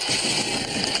Train.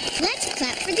 Let's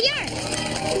clap for the art.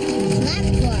 Clap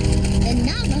for the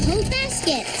Navajo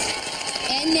baskets.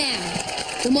 And now,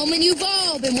 the moment you've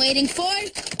all been waiting for.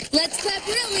 Let's clap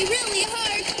really, really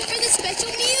hard for the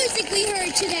special music we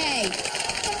heard today.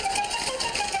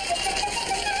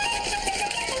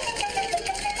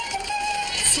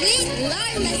 Sweet La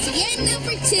Messienne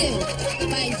number 2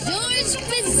 by Georges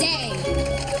Bizet.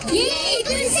 Yay,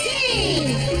 Bizet!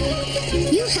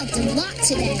 You helped a lot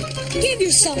today. Give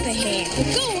yourself a hand.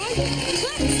 Go on,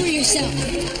 clap for yourself.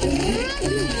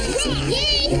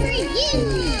 Yay for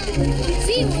you!